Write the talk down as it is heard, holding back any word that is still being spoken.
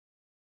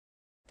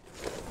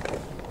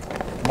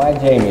My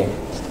Jamie,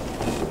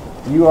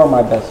 you are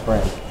my best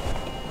friend.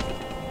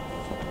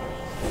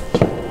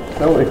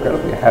 So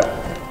incredibly happy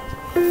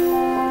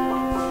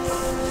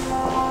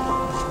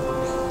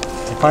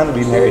to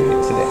finally be married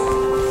here today.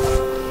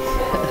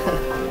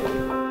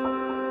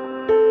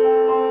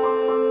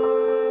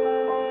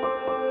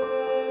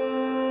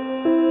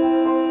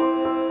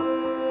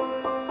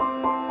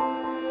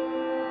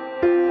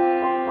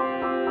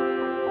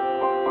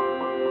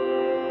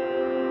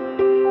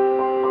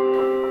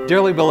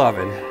 Dearly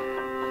beloved,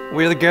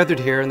 we are gathered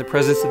here in the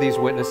presence of these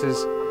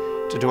witnesses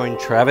to join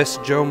Travis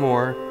Joe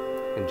Moore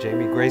and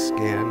Jamie Grace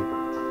Gann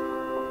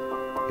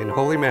in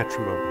holy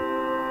matrimony.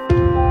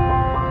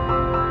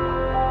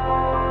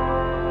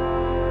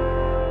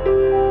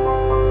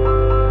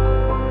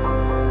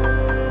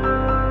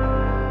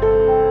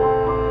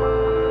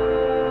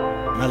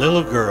 My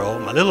little girl,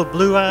 my little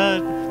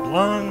blue-eyed,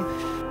 blonde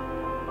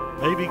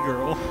baby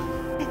girl.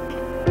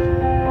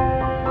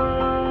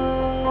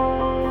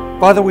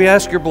 Father, we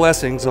ask your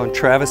blessings on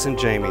Travis and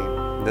Jamie,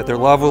 that their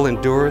love will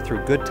endure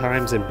through good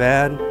times and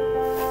bad,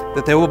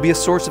 that they will be a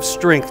source of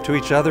strength to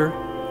each other,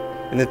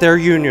 and that their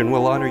union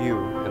will honor you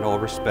in all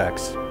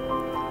respects.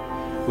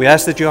 We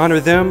ask that you honor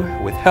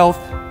them with health,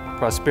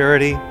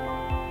 prosperity,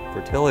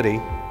 fertility,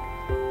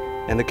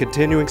 and the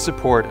continuing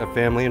support of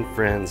family and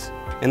friends,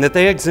 and that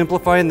they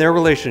exemplify in their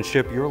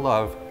relationship your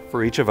love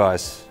for each of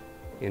us.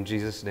 In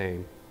Jesus'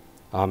 name,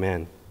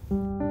 amen.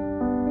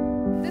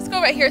 This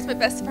girl right here is my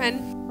best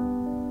friend.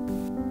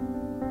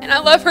 And I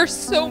love her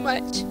so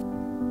much.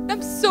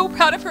 I'm so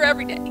proud of her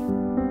every day.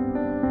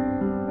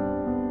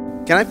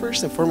 Can I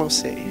first and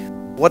foremost say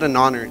what an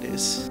honor it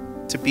is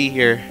to be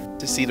here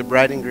to see the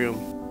bride and groom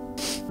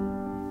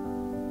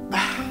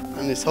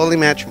on this holy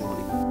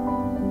matrimony.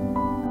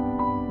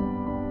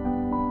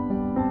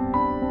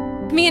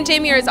 Me and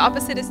Jamie are as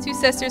opposite as two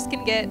sisters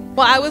can get.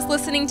 While I was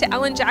listening to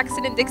Ellen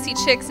Jackson and Dixie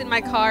Chicks in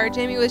my car,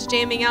 Jamie was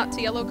jamming out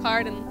to Yellow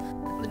Card and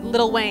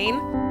Lil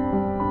Wayne.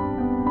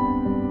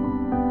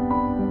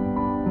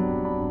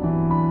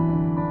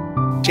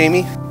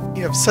 Jamie,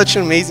 you have such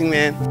an amazing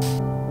man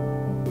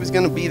who's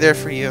gonna be there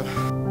for you.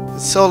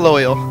 He's so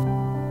loyal,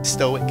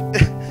 stoic.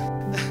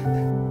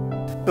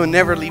 He'll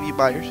never leave you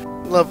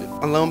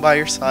alone by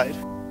your side.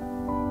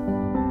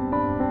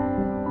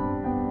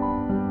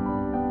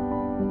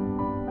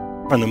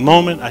 From the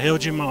moment I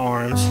held you in my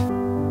arms,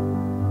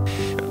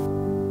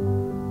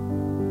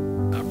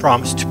 I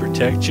promised to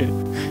protect you.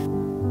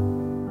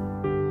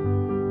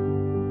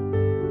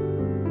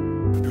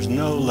 There's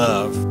no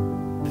love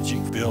that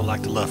you can feel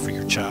like the love for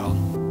your child.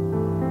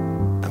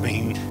 I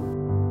mean,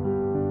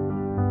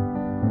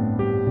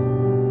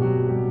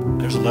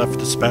 there's love for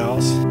the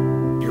spouse,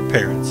 your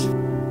parents.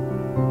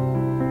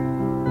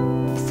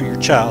 But for your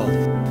child,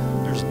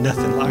 there's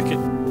nothing like it.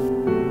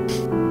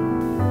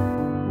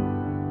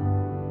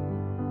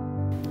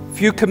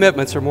 Few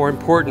commitments are more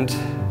important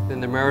than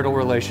the marital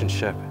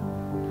relationship.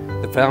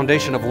 The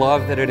foundation of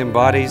love that it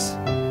embodies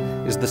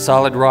is the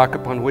solid rock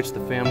upon which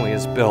the family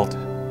is built.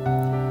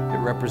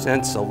 It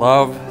represents a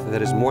love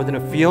that is more than a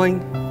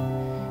feeling.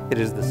 It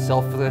is the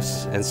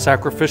selfless and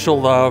sacrificial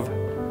love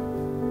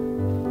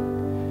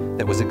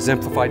that was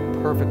exemplified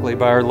perfectly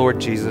by our Lord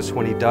Jesus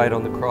when he died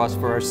on the cross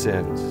for our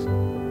sins.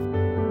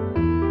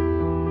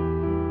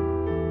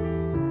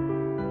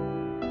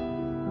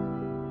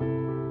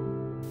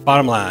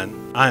 Bottom line,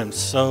 I am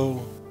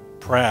so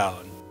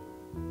proud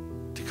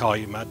to call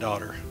you my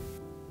daughter.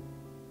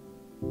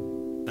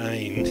 I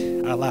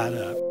mean, I light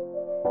up.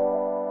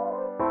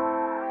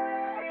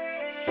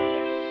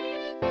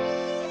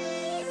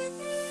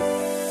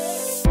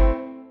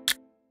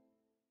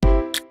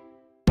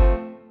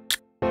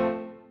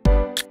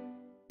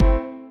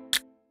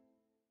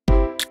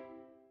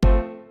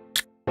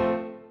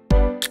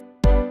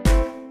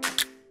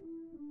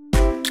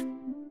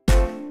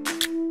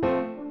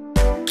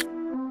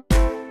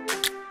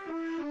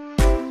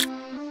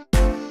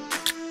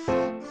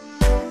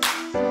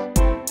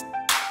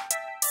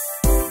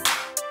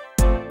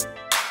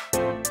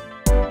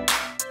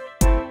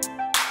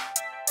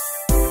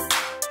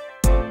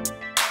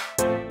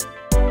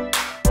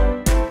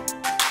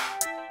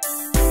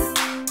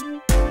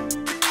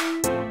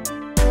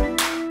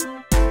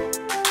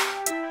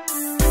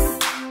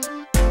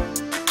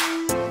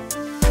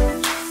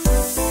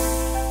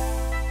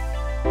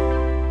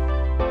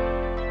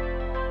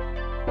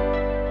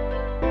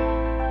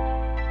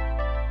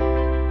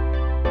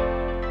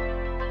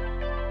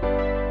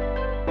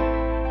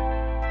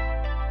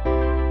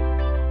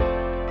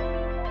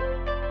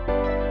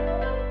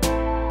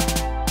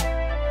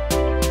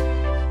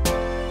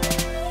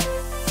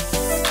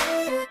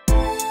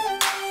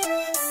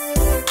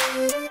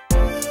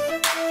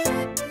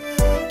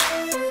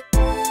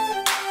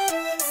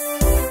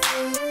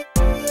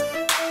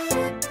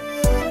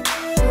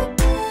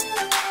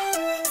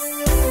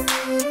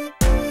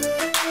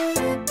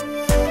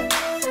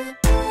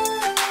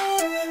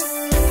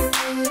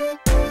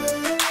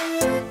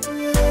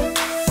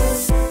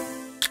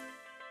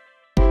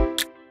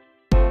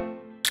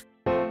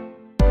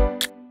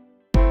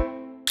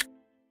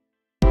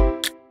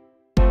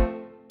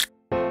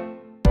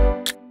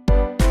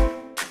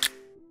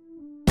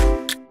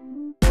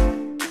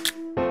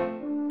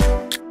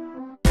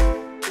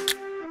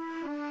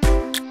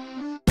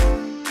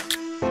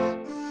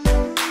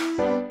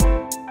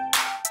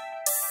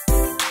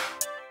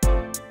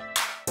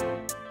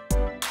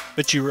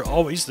 but you were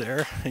always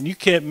there, and you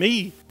kept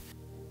me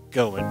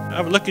going.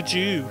 I would look at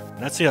you,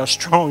 and I'd see how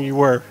strong you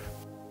were.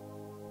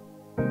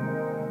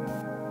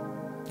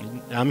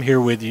 And I'm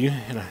here with you,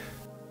 and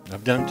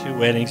I've done 2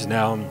 weddings.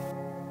 Now I'm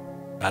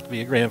about to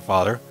be a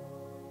grandfather.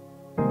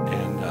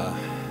 And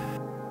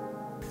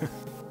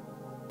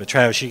but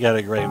Travis, you got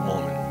a great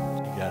woman.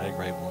 You got a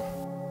great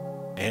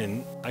woman.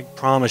 And I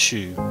promise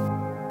you,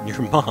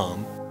 your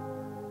mom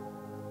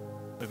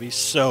would be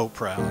so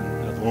proud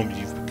of the woman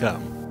you've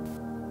become.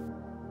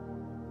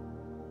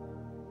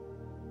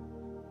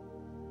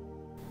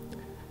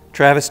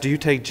 Travis, do you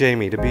take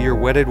Jamie to be your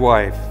wedded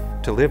wife,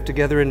 to live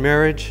together in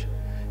marriage?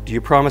 Do you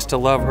promise to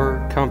love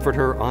her, comfort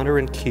her, honor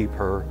and keep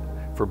her,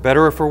 for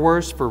better or for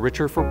worse, for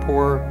richer or for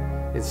poorer,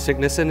 in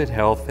sickness and in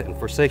health, and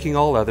forsaking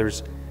all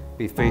others,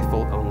 be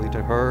faithful only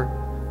to her,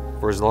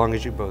 for as long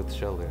as you both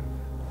shall live?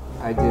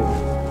 I do.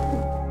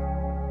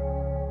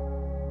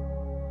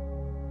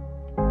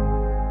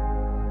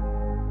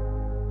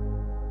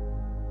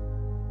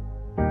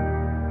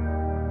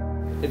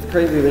 It's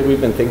crazy that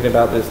we've been thinking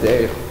about this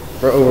day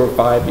for over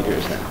 5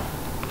 years now.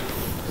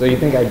 So you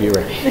think I'd be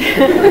ready.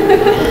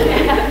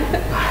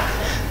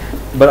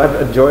 But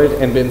I've enjoyed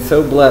and been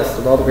so blessed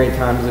with all the great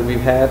times that we've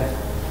had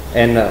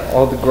and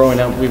all the growing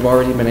up we've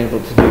already been able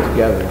to do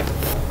together.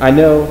 I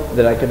know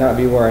that I could not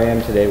be where I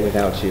am today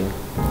without you.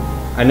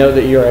 I know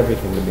that you're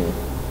everything to me.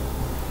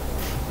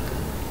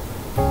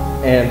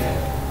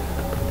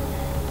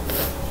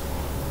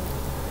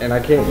 And I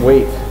can't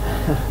wait.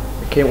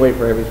 I can't wait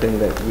for everything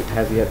that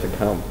has yet to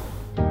come.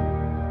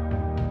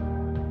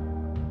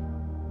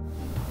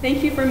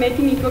 Thank you for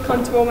making me feel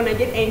comfortable when I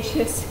get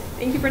anxious.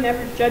 Thank you for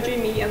never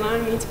judging me,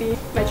 allowing me to be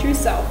my true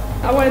self.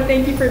 I want to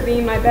thank you for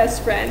being my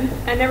best friend.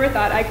 I never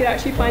thought I could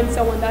actually find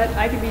someone that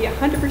I could be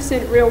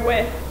 100% real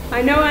with.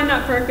 I know I'm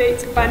not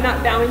perfect, but I'm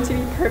not vowing to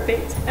be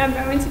perfect. I'm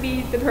vowing to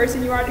be the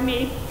person you are to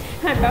me.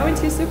 I'm vowing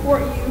to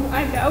support you.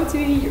 I vow to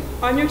be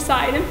on your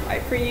side and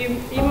fight for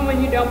you, even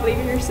when you don't believe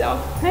in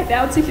yourself. I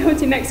vow to go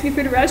to Mexican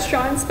food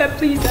restaurants, but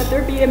please let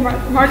there be a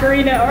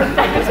margarita or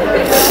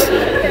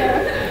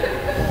tacos.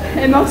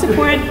 And most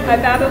important, I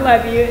vow to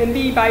love you and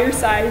be by your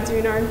side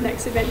during our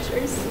next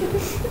adventures.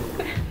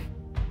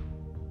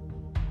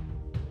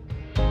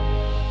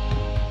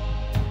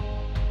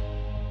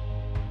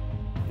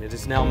 It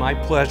is now my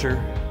pleasure,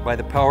 by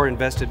the power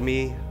invested in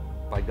me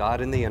by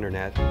God and the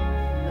internet,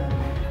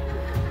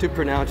 to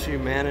pronounce you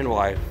man and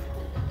wife.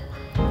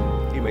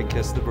 You may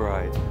kiss the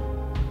bride.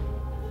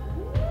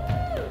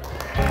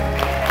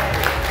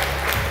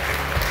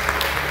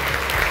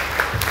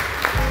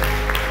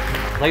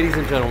 Ladies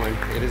and gentlemen,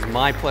 it is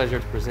my pleasure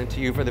to present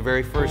to you for the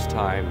very first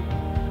time,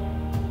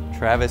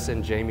 Travis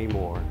and Jamie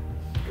Moore.